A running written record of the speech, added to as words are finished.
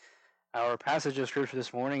Our passage of scripture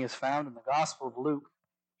this morning is found in the Gospel of Luke,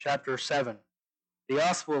 chapter 7. The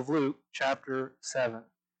Gospel of Luke, chapter 7.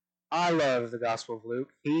 I love the Gospel of Luke.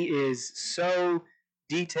 He is so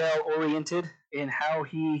detail-oriented in how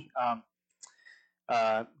he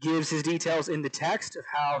gives his details in the text of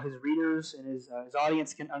how his readers and his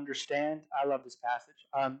audience can understand. I love this passage.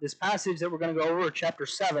 This passage that we're going to go over, chapter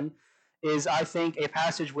 7, is, I think, a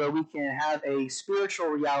passage where we can have a spiritual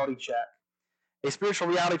reality check. A spiritual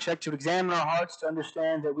reality check to examine our hearts to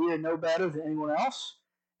understand that we are no better than anyone else,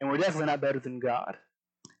 and we're definitely not better than God.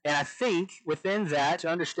 And I think within that, to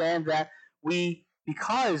understand that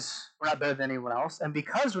because we're not better than anyone else, and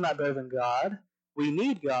because we're not better than God, we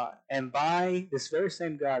need God. And by this very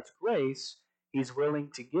same God's grace, He's willing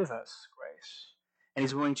to give us grace. And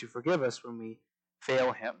He's willing to forgive us when we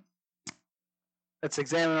fail Him. Let's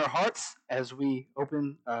examine our hearts as we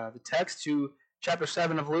open the text to chapter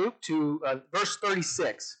 7 of Luke, to verse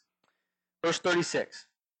 36. Verse 36.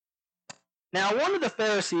 Now one of the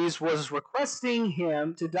Pharisees was requesting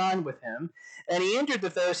him to dine with him, and he entered the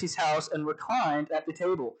Pharisee's house and reclined at the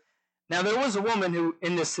table. Now there was a woman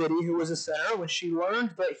in this city who was a sinner. When she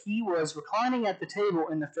learned that he was reclining at the table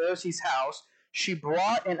in the Pharisee's house, she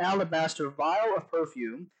brought an alabaster vial of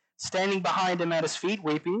perfume. Standing behind him at his feet,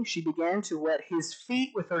 weeping, she began to wet his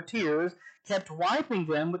feet with her tears, kept wiping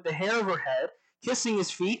them with the hair of her head, kissing his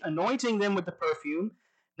feet, anointing them with the perfume.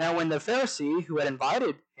 Now when the Pharisee who had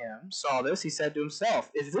invited him saw this, he said to himself,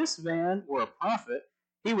 if this man were a prophet,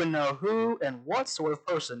 he would know who and what sort of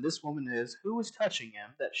person this woman is who is touching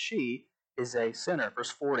him, that she is a sinner. Verse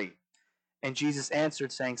 40. And Jesus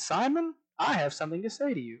answered, saying, Simon, I have something to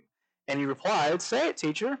say to you. And he replied, say it,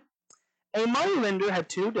 teacher. A moneylender had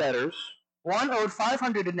two debtors. One owed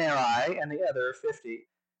 500 denarii and the other 50.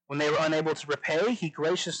 When they were unable to repay, he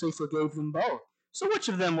graciously forgave them both. So which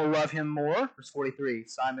of them will love him more? Verse 43.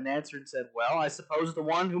 Simon answered and said, well, I suppose the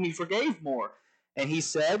one whom he forgave more. And he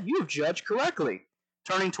said, you have judged correctly.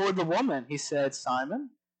 Turning toward the woman, he said, Simon,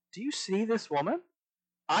 do you see this woman?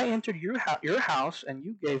 I entered your house, and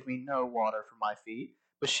you gave me no water for my feet,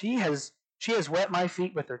 but she has wet my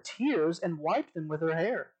feet with her tears and wiped them with her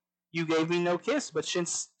hair. You gave me no kiss, but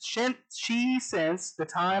since the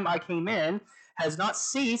time I came in, has not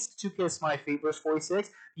ceased to kiss my feet. Verse 46,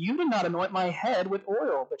 you did not anoint my head with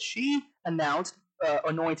oil, but she anointed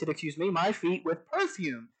my feet with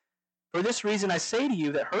perfume. For this reason I say to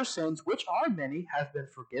you that her sins, which are many, have been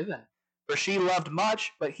forgiven. For she loved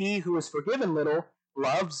much, but he who is forgiven little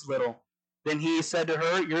loves little. Then he said to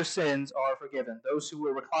her, your sins are forgiven. Those who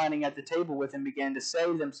were reclining at the table with him began to say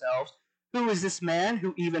to themselves, who is this man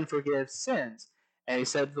who even forgives sins? And he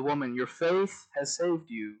said to the woman, your faith has saved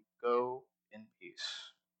you. Go in peace.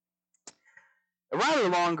 A rather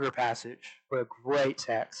longer passage, but a great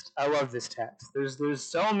text. I love this text. There's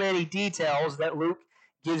so many details that Luke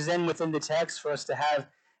gives in within the text for us to have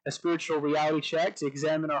a spiritual reality check, to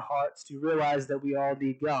examine our hearts, to realize that we all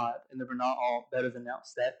need God and that we're not all better than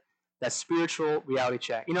else. That spiritual reality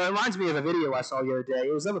check. You know, it reminds me of a video I saw the other day.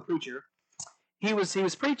 It was of a preacher. He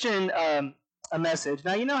was preaching a message.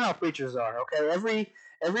 Now you know how preachers are, okay?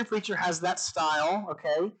 Every preacher has that style,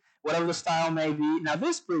 okay? Whatever the style may be. Now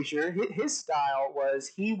this preacher, his style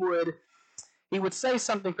was he would say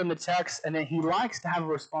something from the text, and then he likes to have a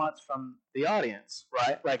response from the audience,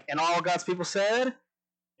 right? Like, and all God's people said,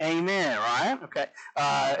 amen, right? Okay.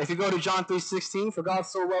 If you go to John 3:16, for God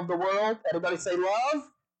so loved the world, everybody say love.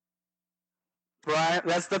 Right?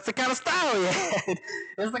 That's the kind of style he had.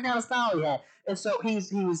 That's the kind of style he had. And so he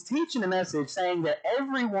was teaching a message saying that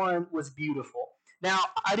everyone was beautiful. Now,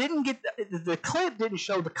 I didn't get the clip didn't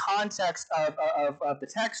show the context of the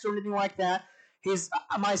text or anything like that.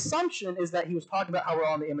 My assumption is that he was talking about how we're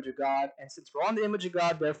all in the image of God, and since we're all in the image of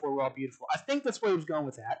God, therefore we're all beautiful. I think that's where he was going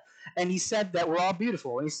with that. And he said that we're all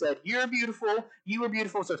beautiful. And he said, you're beautiful, you are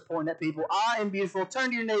beautiful, so it's pointing at people. I am beautiful. Turn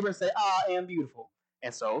to your neighbor and say, I am beautiful.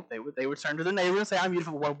 And so they would turn to their neighbor and say, I'm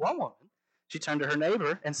beautiful. Well, one woman, she turned to her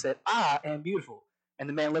neighbor and said, I am beautiful. And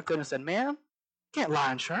the man looked at her and said, ma'am, you can't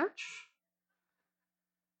lie in church.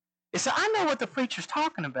 He said, I know what the preacher's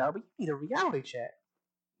talking about, but you need a reality check.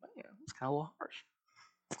 Well, yeah, it's kind of a little harsh.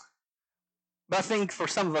 But I think for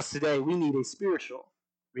some of us today, we need a spiritual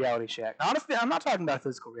reality check. I'm not talking about a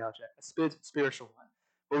physical reality check, a spiritual one,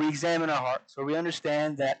 where we examine our hearts, where we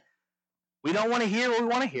understand that we don't want to hear what we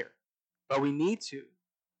want to hear, but we need to.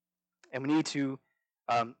 And we need to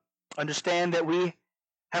understand that we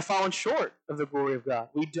have fallen short of the glory of God.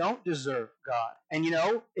 We don't deserve God. And you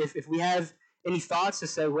know, if we have any thoughts to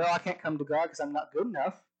say, well, I can't come to God because I'm not good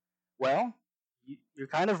enough, well, you're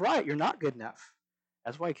kind of right. You're not good enough.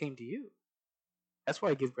 That's why He came to you. That's why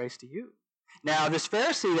He gives grace to you. Now, this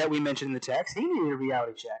Pharisee that we mentioned in the text, he needed a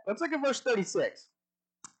reality check. Let's look at verse 36.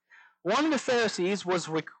 One of the Pharisees was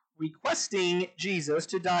requesting Jesus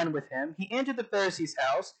to dine with him. He entered the Pharisee's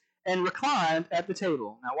house and reclined at the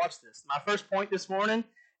table. Now, watch this. My first point this morning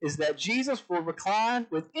is that Jesus will recline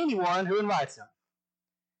with anyone who invites him.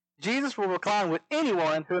 Jesus will recline with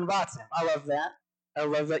anyone who invites him. I love that. I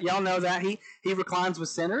love that. Y'all know that. He reclines with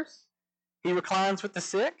sinners. He reclines with the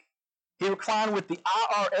sick. He reclined with the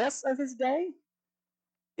IRS of his day.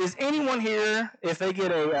 Is anyone here, if they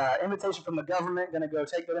get an invitation from the government, going to go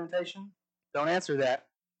take that invitation? Don't answer that,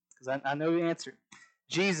 because I know the answer.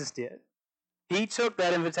 Jesus did. He took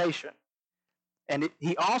that invitation. And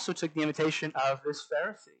he also took the invitation of this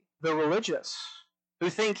Pharisee, the religious, who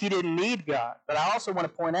think he didn't need God. But I also want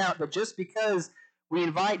to point out that just because we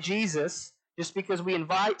invite Jesus, just because we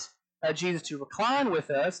invite Jesus to recline with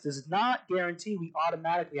us, does not guarantee we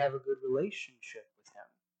automatically have a good relationship with him.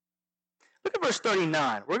 Look at verse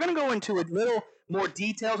 39. We're going to go into a little more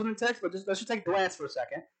details in the text, but let's just take a glance for a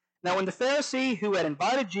second. Now, when the Pharisee who had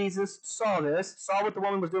invited Jesus saw what the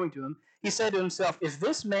woman was doing to him, he said to himself, if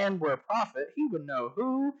this man were a prophet, he would know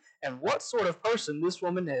who and what sort of person this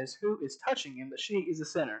woman is who is touching him, that she is a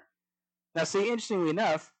sinner. Now, see, interestingly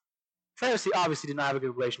enough, Pharisee obviously did not have a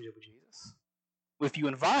good relationship with Jesus. If you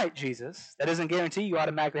invite Jesus, that doesn't guarantee you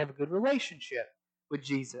automatically have a good relationship with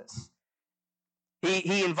Jesus.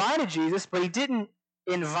 He invited Jesus, but he didn't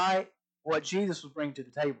invite what Jesus was bringing to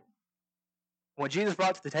the table. What Jesus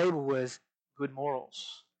brought to the table was good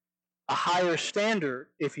morals, a higher standard,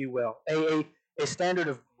 if you will, a standard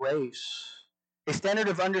of grace, a standard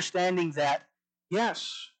of understanding that,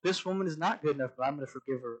 yes, this woman is not good enough, but I'm going to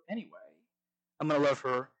forgive her anyway. I'm going to love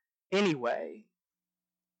her anyway.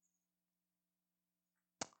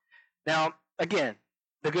 Now, again,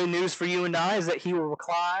 the good news for you and I is that he will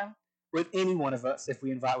recline with any one of us if we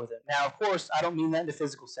invite with him. Now, of course, I don't mean that in the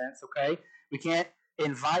physical sense, okay? We can't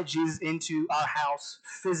invite Jesus into our house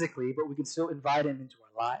physically, but we can still invite him into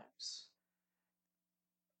our lives.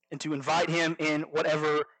 And to invite him in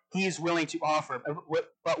whatever he is willing to offer.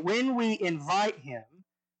 But when we invite him,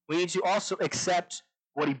 we need to also accept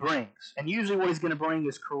what he brings. And usually what he's going to bring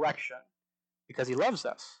is correction, because he loves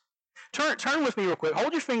us. Turn with me real quick.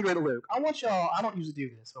 Hold your finger at Luke. I want y'all, I don't usually do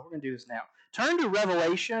this, but we're going to do this now. Turn to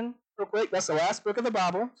Revelation real quick. That's the last book of the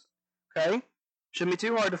Bible. Okay? Shouldn't be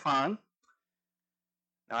too hard to find.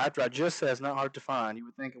 Now, after I just said it's not hard to find, you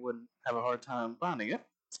would think it wouldn't have a hard time finding it.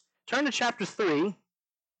 Turn to chapter 3.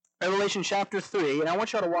 Revelation chapter 3. And I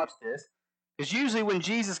want y'all to watch this. Because usually when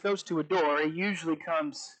Jesus goes to a door, he usually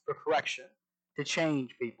comes for correction, to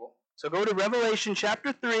change people. So go to Revelation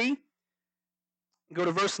chapter 3. Go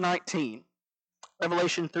to verse 19.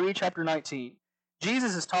 Revelation 3, chapter 19.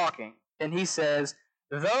 Jesus is talking, and he says,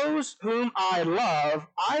 those whom I love,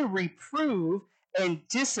 I reprove and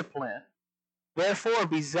discipline. Therefore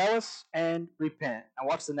be zealous and repent. Now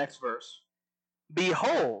watch the next verse.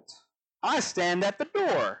 Behold, I stand at the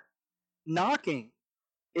door, knocking.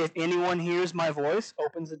 If anyone hears my voice,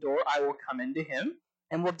 opens the door, I will come into him,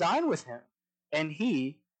 and will dine with him, and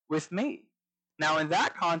he with me. Now, in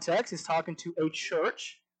that context, he's talking to a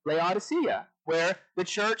church, Laodicea, where the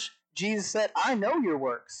church, Jesus said, I know your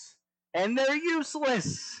works, and they're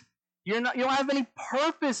useless. You don't have any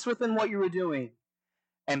purpose within what you were doing.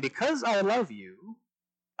 And because I love you,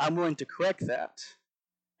 I'm willing to correct that.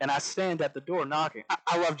 And I stand at the door knocking.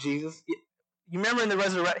 I love Jesus. You remember in the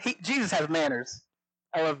resurrection, Jesus has manners.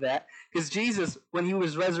 I love that. Because Jesus, when he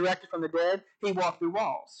was resurrected from the dead, he walked through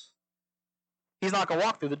walls. He's not going to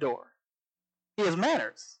walk through the door. He has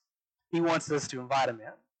manners. He wants us to invite him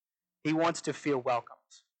in. He wants to feel welcomed.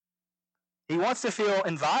 He wants to feel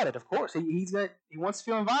invited, of course. He wants to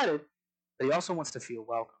feel invited, but he also wants to feel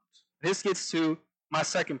welcomed. This gets to my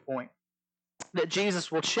second point, that Jesus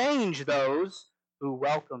will change those who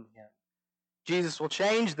welcome him. Jesus will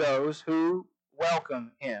change those who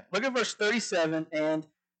welcome him. Look at verse 37 and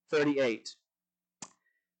 38.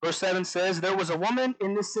 Verse 7 says, there was a woman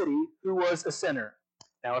in the city who was a sinner.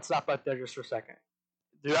 Now let's stop right there just for a second.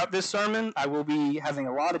 Throughout this sermon, I will be having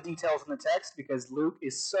a lot of details in the text because Luke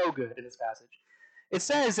is so good in this passage. It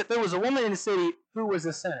says that there was a woman in the city who was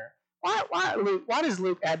a sinner. Why does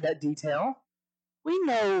Luke add that detail? We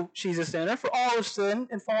know she's a sinner, for all have sinned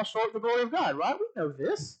and fall short of the glory of God, right? We know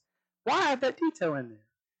this. Why add that detail in there?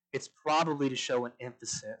 It's probably to show an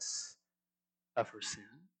emphasis of her sin.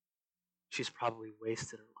 She's probably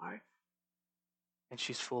wasted her life, and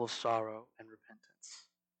she's full of sorrow and repentance.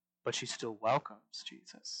 But she still welcomes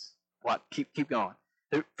Jesus. What? Keep going.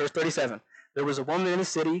 Verse 37. There was a woman in the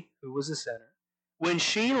city who was a sinner. When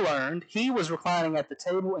she learned he was reclining at the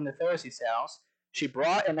table in the Pharisee's house, She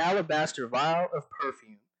brought an alabaster vial of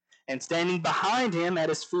perfume, and standing behind him at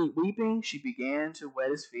his feet weeping, she began to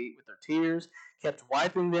wet his feet with her tears, kept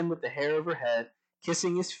wiping them with the hair of her head,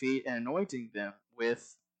 kissing his feet and anointing them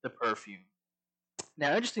with the perfume.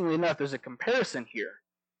 Now, interestingly enough, there's a comparison here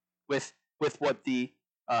with what the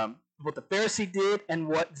Pharisee did and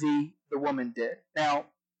what the woman did. Now,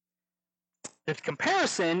 the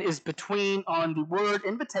comparison is between on the word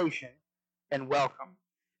invitation and welcome.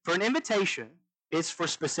 For an invitation, it's for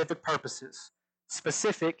specific purposes,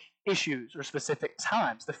 specific issues, or specific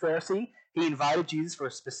times. The Pharisee, he invited Jesus for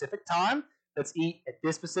a specific time. Let's eat at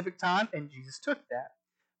this specific time, and Jesus took that.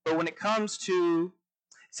 But when it comes to,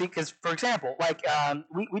 see, because, for example, like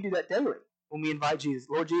we do that daily when we invite Jesus.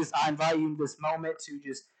 Lord Jesus, I invite you in this moment to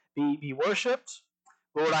just be worshipped.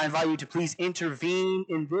 Lord, I invite you to please intervene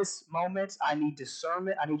in this moment. I need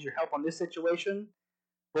discernment. I need your help on this situation.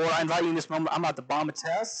 Lord, I invite you in this moment. I'm about to bomb a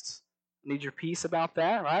test. I need your peace about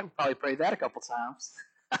that, right? We probably prayed that a couple times.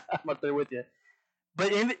 I'm up there with you.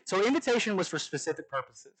 But so invitation was for specific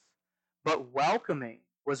purposes. But welcoming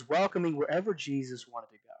was welcoming wherever Jesus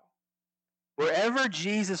wanted to go. Wherever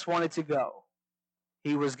Jesus wanted to go,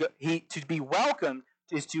 to be welcomed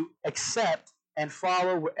is to accept and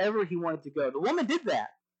follow wherever he wanted to go. The woman did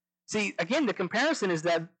that. See, again, the comparison is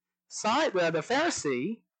that the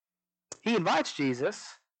Pharisee, he invites Jesus,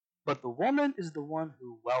 but the woman is the one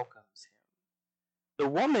who welcomes him. The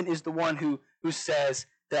woman is the one who says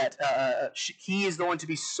that he is the one to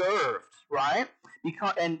be served, right?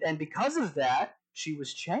 Because of that, she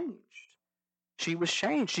was changed. She was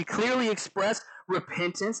changed. She clearly expressed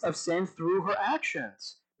repentance of sin through her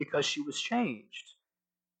actions because she was changed.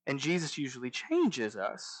 And Jesus usually changes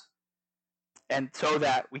us, and so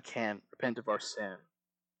that we can repent of our sin.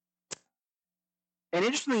 And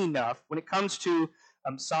interestingly enough, when it comes to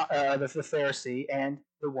the Pharisee and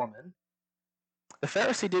the woman, the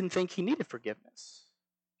Pharisee didn't think he needed forgiveness.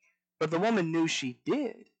 But the woman knew she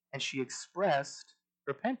did, and she expressed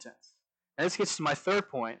repentance. And this gets to my third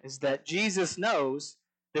point, is that Jesus knows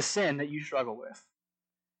the sin that you struggle with.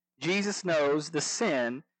 Jesus knows the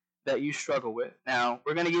sin that you struggle with. Now,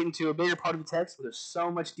 we're going to get into a bigger part of the text where there's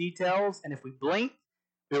so much details, and if we blink,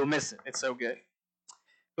 we will miss it. It's so good.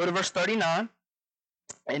 Go to verse 39,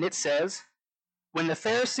 and it says, when the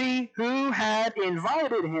Pharisee who had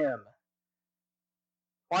invited him.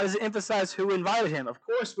 Why does it emphasize who invited him? Of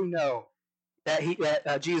course we know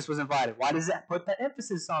that Jesus was invited. Why does that put that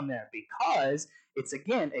emphasis on there? Because it's,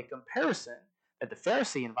 again, a comparison that the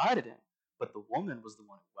Pharisee invited him, but the woman was the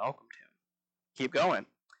one who welcomed him. Keep going.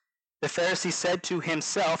 The Pharisee said to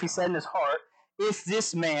himself, he said in his heart, if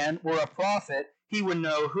this man were a prophet, he would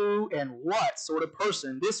know who and what sort of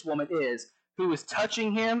person this woman is who is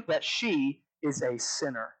touching him, that she is a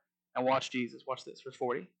sinner. Now watch Jesus. Watch this, verse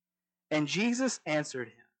 40. And Jesus answered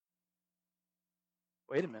him.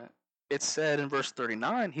 Wait a minute. It said in verse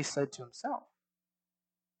 39, he said to himself.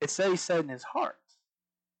 It said he said in his heart.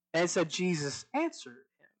 And it said Jesus answered him.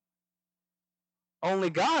 Only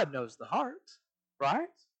God knows the heart, right?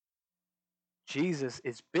 Jesus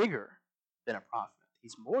is bigger than a prophet.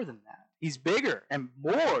 He's more than that. He's bigger and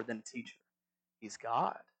more than a teacher. He's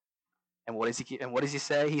God. And what does he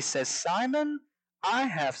say? He says, Simon, I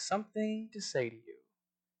have something to say to you.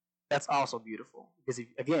 That's also beautiful. Because,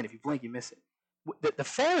 if you blink, you miss it. The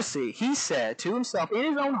Pharisee, he said to himself in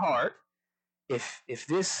his own heart, if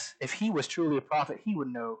he was truly a prophet, he would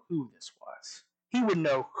know who this was. He would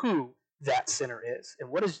know who that sinner is. And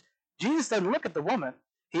Jesus doesn't look at the woman.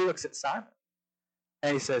 He looks at Simon.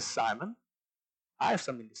 And he says, Simon, I have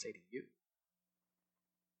something to say to you.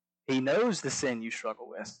 He knows the sin you struggle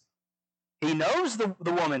with. He knows the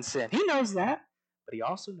woman's sin. He knows that. But he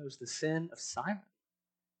also knows the sin of Simon.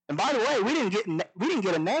 And by the way, we didn't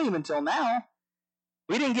get a name until now.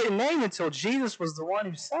 We didn't get a name until Jesus was the one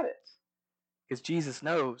who said it. Because Jesus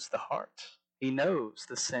knows the heart. He knows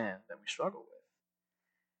the sin that we struggle with.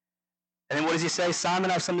 And then what does he say? Simon,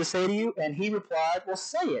 I have something to say to you. And he replied, well,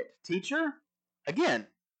 say it, teacher. Again,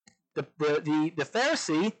 the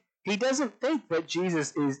Pharisee, he doesn't think that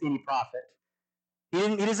Jesus is any prophet.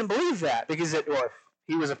 He doesn't believe that, because if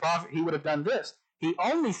he was a prophet, he would have done this. He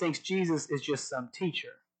only thinks Jesus is just some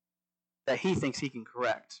teacher that he thinks he can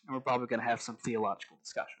correct. And we're probably going to have some theological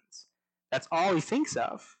discussions. That's all he thinks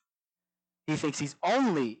of. He thinks he's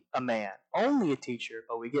only a man, only a teacher,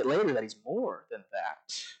 but we get later that he's more than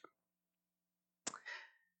that.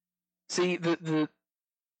 See, the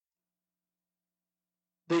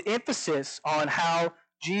emphasis on how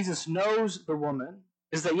Jesus knows the woman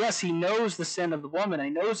is that, yes, he knows the sin of the woman, and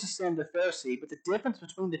he knows the sin of the Pharisee, but the difference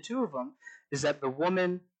between the two of them is that the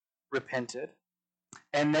woman repented.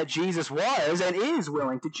 and that Jesus was and is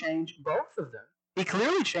willing to change both of them. He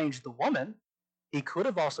clearly changed the woman. He could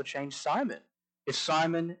have also changed Simon if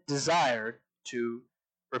Simon desired to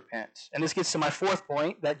repent. And this gets to my fourth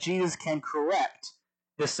point, that Jesus can correct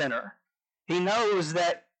the sinner. He knows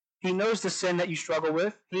the sin that you struggle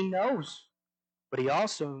with. He knows. But he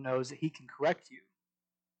also knows that he can correct you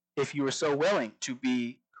if you are so willing to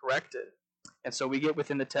be corrected. And so we get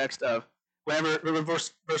within the text of, whenever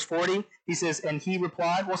verse 40, he says, and he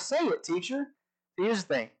replied, well, say it, teacher. Here's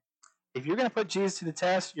the thing. If you're going to put Jesus to the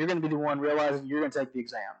test, you're going to be the one realizing you're going to take the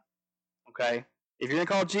exam. Okay? If you're going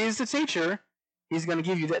to call Jesus a teacher, he's going to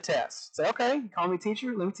give you that test. Say, okay, you call me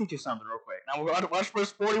teacher? Let me teach you something real quick. Now we'll watch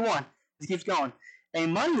verse 41. It keeps going. A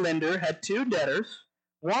moneylender had two debtors.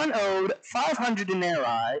 One owed 500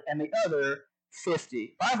 denarii and the other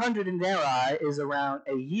 50. 500 denarii is around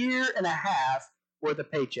a year and a half worth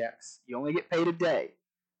of paychecks. You only get paid a day.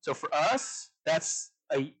 So for us, that's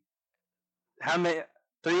how many?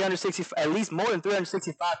 365, at least more than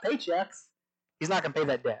 365 paychecks. He's not going to pay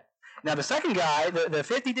that debt. Now the second guy, the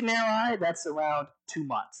 50 denarii, that's around 2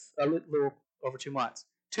 months, a little over 2 months.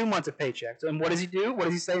 2 months of paychecks. And what does he do? What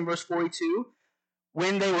does he say in verse 42?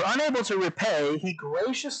 When they were unable to repay, he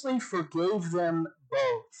graciously forgave them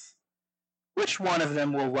both. Which one of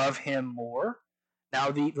them will love him more?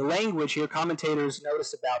 Now the language here, commentators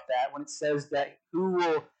notice about that when it says that who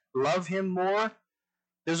will love him more.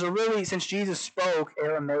 There's a really, since Jesus spoke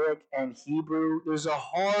Aramaic and Hebrew, there's a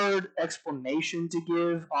hard explanation to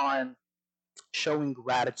give on showing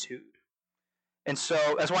gratitude. And so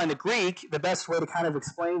that's why in the Greek, the best way to kind of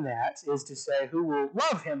explain that is to say who will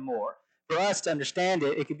love him more. For us to understand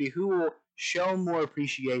it, it could be who will show more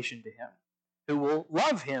appreciation to him, who will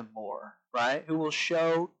love him more, right? Who will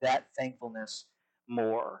show that thankfulness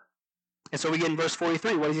more. And so we get in verse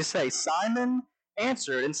 43, what does he say? Simon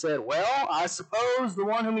answered and said, well, I suppose the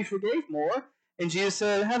one whom he forgave more. And Jesus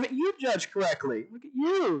said, haven't you judged correctly? Look at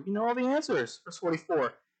you. You know all the answers. Verse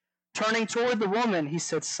 44. Turning toward the woman, he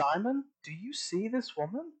said, Simon, do you see this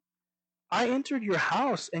woman? I entered your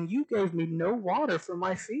house, and you gave me no water for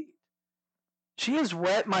my feet. She has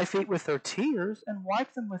wet my feet with her tears and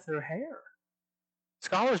wiped them with her hair.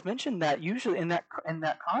 Scholars mention that usually in that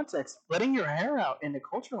context, letting your hair out in a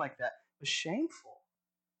culture like that was shameful.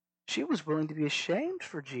 She was willing to be ashamed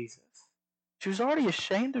for Jesus. She was already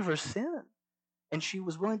ashamed of her sin. And she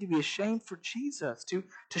was willing to be ashamed for Jesus, to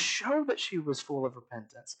show that she was full of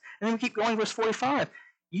repentance. And then we keep going, verse 45.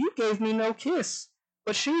 You gave me no kiss,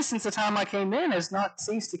 but she, since the time I came in, has not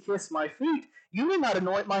ceased to kiss my feet. You did not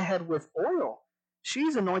anoint my head with oil.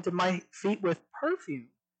 She's anointed my feet with perfume.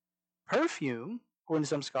 Perfume, according to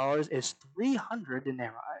some scholars, is 300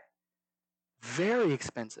 denarii. Very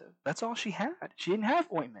expensive. That's all she had. She didn't have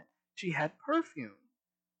ointment. She had perfume.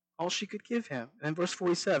 All she could give him. And verse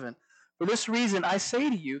 47. For this reason I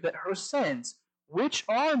say to you that her sins, which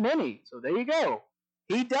are many. So there you go.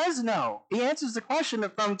 He does know. He answers the question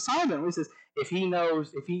from Simon. He says, if he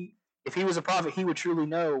knows, if he was a prophet, he would truly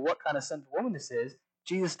know what kind of sinful woman this is.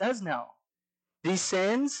 Jesus does know. These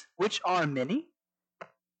sins, which are many,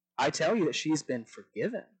 I tell you that she's been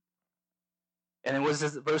forgiven. And then what is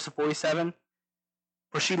this, verse 47?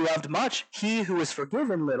 For she loved much. He who is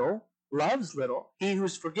forgiven little loves little. He who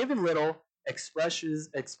is forgiven little expresses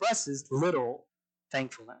little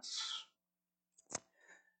thankfulness.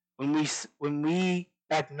 When we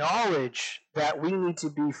acknowledge that we need to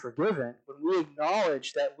be forgiven, when we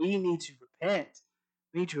acknowledge that we need to repent,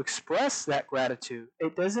 we need to express that gratitude.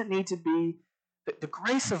 It doesn't need to be, the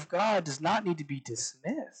grace of God does not need to be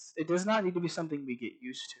dismissed. It does not need to be something we get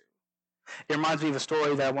used to. It reminds me of a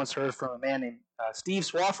story that I once heard from a man named Steve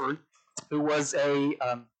Swafford, who was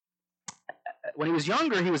when he was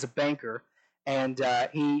younger, he was a banker, and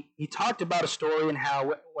he talked about a story and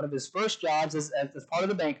how one of his first jobs as part of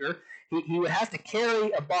the banker, he would have to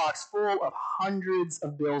carry a box full of hundreds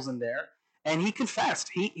of bills in there, and he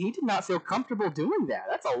confessed he did not feel comfortable doing that.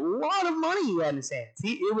 That's a lot of money he had in his hands.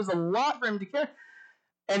 It was a lot for him to carry.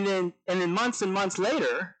 And then months and months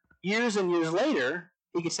later, years and years later,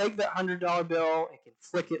 he could take that $100 bill and could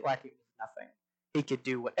flick it like it was nothing. He could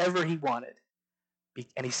do whatever he wanted.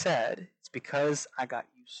 And he said, it's because I got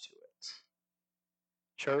used to it.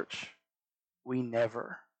 Church, we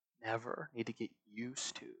never need to get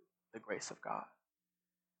used to the grace of God.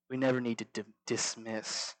 We never need to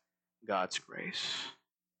dismiss God's grace.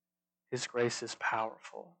 His grace is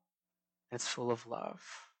powerful. It's full of love.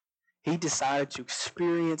 He decided to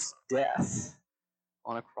experience death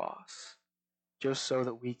on a cross just so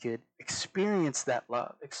that we could experience that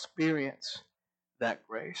love, experience that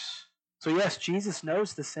grace. So yes, Jesus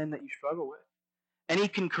knows the sin that you struggle with. And he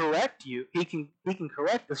can correct you. He can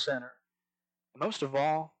correct the sinner. And most of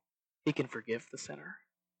all, he can forgive the sinner.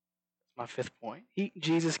 That's my 5th point.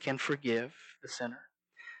 Jesus can forgive the sinner.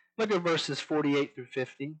 Look at verses 48 through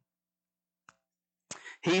 50.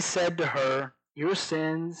 He said to her, "Your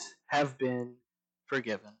sins have been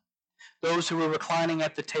forgiven." Those who were reclining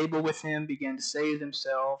at the table with him began to say to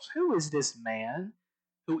themselves, "Who is this man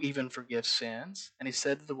who even forgives sins?" And he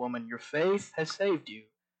said to the woman, "Your faith has saved you.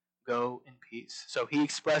 Go in peace." So he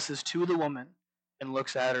expresses to the woman and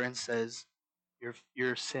looks at her and says,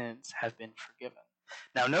 your sins have been forgiven.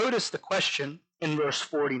 Now notice the question in verse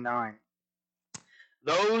 49.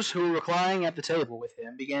 Those who were reclining at the table with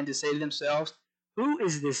him began to say to themselves, "Who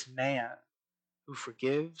is this man who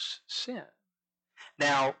forgives sin?"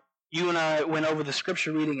 Now, you and I went over the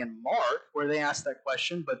scripture reading in Mark where they asked that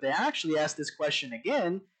question, but they actually asked this question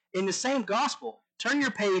again in the same gospel. Turn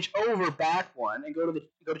your page over back one and go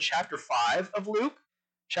to chapter 5 of Luke.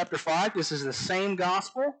 Chapter 5, this is the same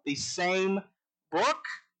gospel, the same book.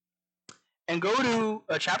 And go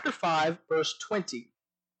to chapter 5, verse 20.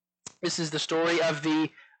 This is the story of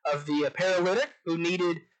the paralytic who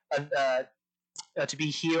needed to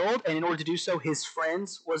be healed, and in order to do so, his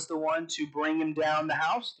friends was the one to bring him down the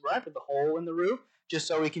house, right, with the hole in the roof, just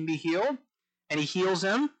so he can be healed. And he heals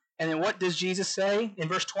him. And then what does Jesus say in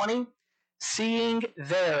verse 20? Seeing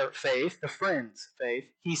their faith, the friend's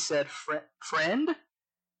faith, he said, "Friend,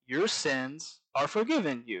 your sins are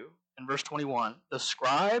forgiven you." In verse 21, the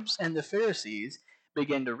scribes and the Pharisees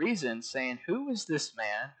began to reason, saying, "Who is this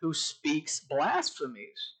man who speaks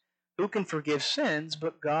blasphemies? Who can forgive sins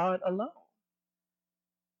but God alone?"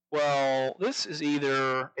 Well, this is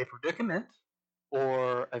either a predicament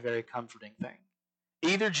or a very comforting thing.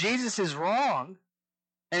 Either Jesus is wrong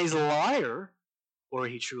and he's a liar, or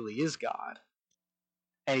he truly is God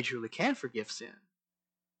and he truly can forgive sin.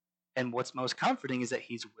 And what's most comforting is that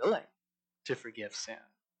he's willing to forgive sin.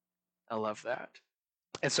 I love that.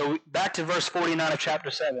 And so back to verse 49 of chapter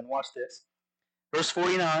 7. Watch this. Verse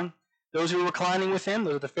 49, those who were reclining with him,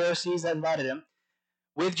 those are the Pharisees that invited him,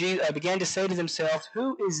 with Jesus, began to say to themselves,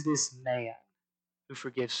 "Who is this man who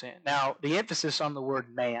forgives sin?" Now, the emphasis on the word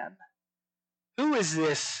man. Who is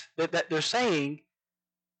this that they're saying,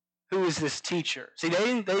 who is this teacher? See,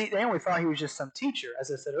 they only thought he was just some teacher, as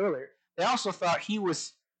I said earlier. They also thought he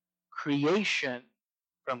was creation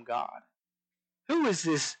from God. Who is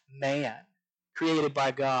this man created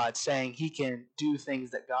by God saying he can do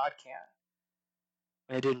things that God can?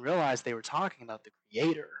 And they didn't realize they were talking about the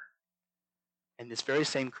Creator. And this very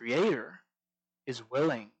same Creator is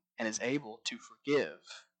willing and is able to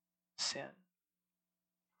forgive sin.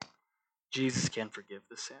 Jesus can forgive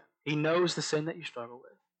the sin. He knows the sin that you struggle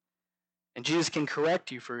with. And Jesus can correct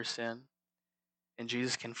you for your sin. And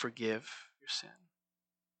Jesus can forgive your sin.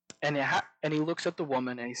 And he looks at the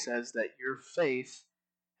woman and he says that your faith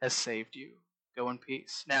has saved you. Go in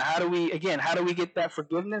peace. Now, how do we get that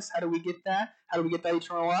forgiveness? How do we get that? How do we get that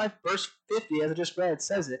eternal life? Verse 50, as I just read,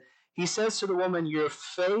 says it. He says to the woman, "Your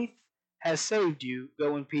faith has saved you.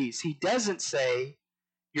 Go in peace." He doesn't say,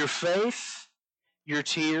 "Your faith, your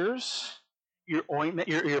tears, your ointment,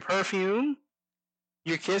 your perfume,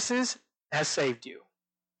 your kisses has saved you."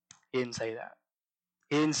 He didn't say that.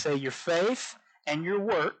 He didn't say, "Your faith and your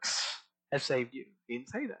works have saved you." He didn't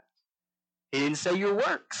say that. He didn't say, "Your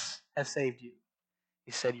works have saved you."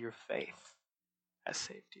 He said, "Your faith has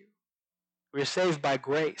saved you." We are saved by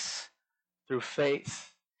grace through faith.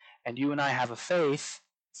 And you and I have a faith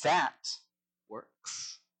that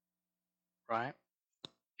works. Right?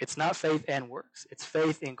 It's not faith and works. It's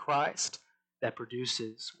faith in Christ that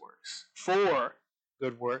produces works. For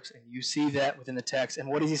good works. And you see that within the text. And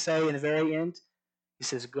what does he say in the very end? He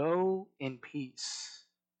says, "Go in peace."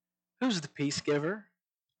 Who's the peace giver?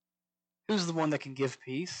 Who's the one that can give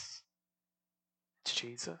peace? It's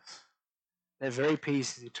Jesus. That very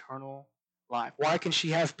peace is eternal life. Why can she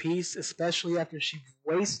have peace, especially after she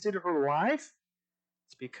wasted her life?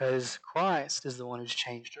 It's because Christ is the one who's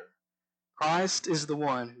changed her. Christ is the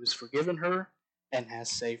one who's forgiven her and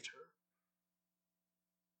has saved her.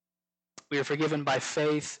 We are forgiven by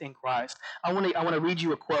faith in Christ. I want to read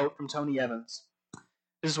you a quote from Tony Evans.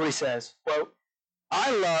 This is what he says. Quote,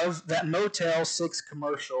 "I love that Motel 6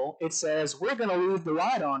 commercial. It says, 'We're going to leave the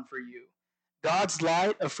light on for you.' God's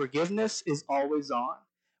light of forgiveness is always on,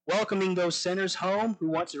 welcoming those sinners home who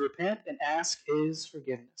want to repent and ask his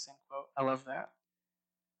forgiveness." End quote. I love that.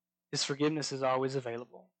 His forgiveness is always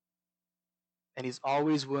available. And he's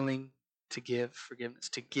always willing to give forgiveness,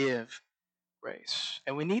 to give grace.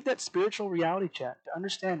 And we need that spiritual reality check to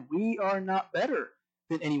understand we are not better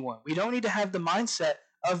than anyone. We don't need to have the mindset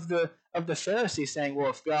of the Pharisee saying,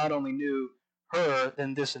 "Well, if God only knew her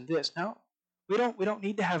than this and this. No, we don't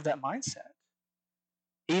need to have that mindset.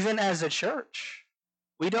 Even as a church,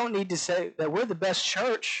 we don't need to say that we're the best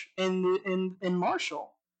church in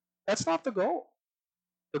Marshall. That's not the goal.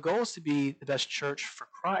 The goal is to be the best church for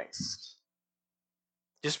Christ.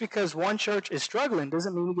 Just because one church is struggling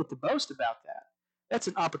doesn't mean we get to boast about that. That's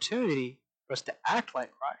an opportunity for us to act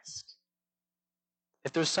like Christ.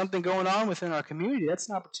 If there's something going on within our community, that's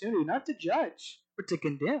an opportunity not to judge or to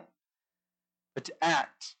condemn, but to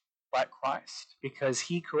act like Christ because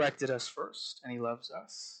he corrected us first and he loves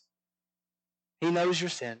us. He knows your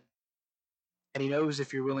sin and he knows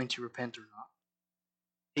if you're willing to repent or not.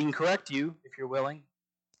 He can correct you if you're willing.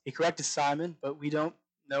 He corrected Simon, but we don't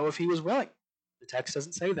know if he was willing. The text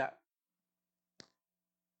doesn't say that.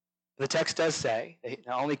 The text does say that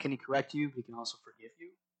not only can he correct you, but he can also forgive you.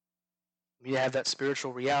 We have that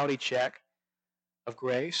spiritual reality check of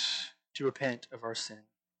grace to repent of our sin.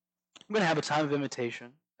 We're going to have a time of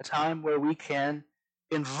invitation, a time where we can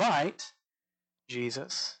invite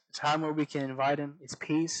Jesus, a time where we can invite him, his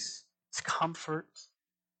peace, his comfort,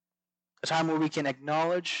 a time where we can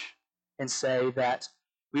acknowledge and say that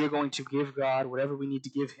we are going to give God whatever we need to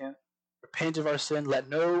give him, repent of our sin, let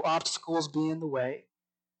no obstacles be in the way,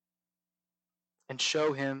 and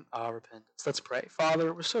show him our repentance. Let's pray.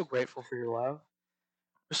 Father, we're so grateful for your love.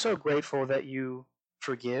 We're so grateful that you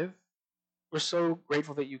forgive. We're so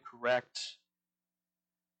grateful that you correct.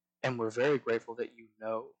 And we're very grateful that you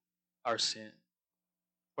know our sin.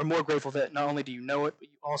 We're more grateful that not only do you know it, but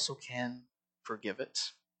you also can forgive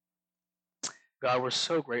it. God, we're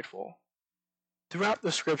so grateful. Throughout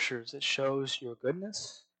the scriptures, it shows your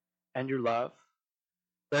goodness and your love.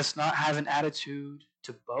 Let's not have an attitude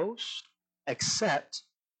to boast except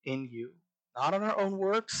in you. Not on our own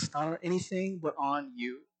works, not on anything, but on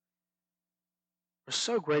you. We're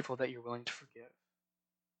so grateful that you're willing to forgive.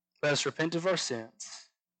 Let us repent of our sins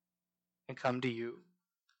and come to you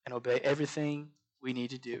and obey everything we need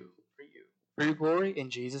to do for you. For your glory, in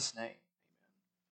Jesus' name.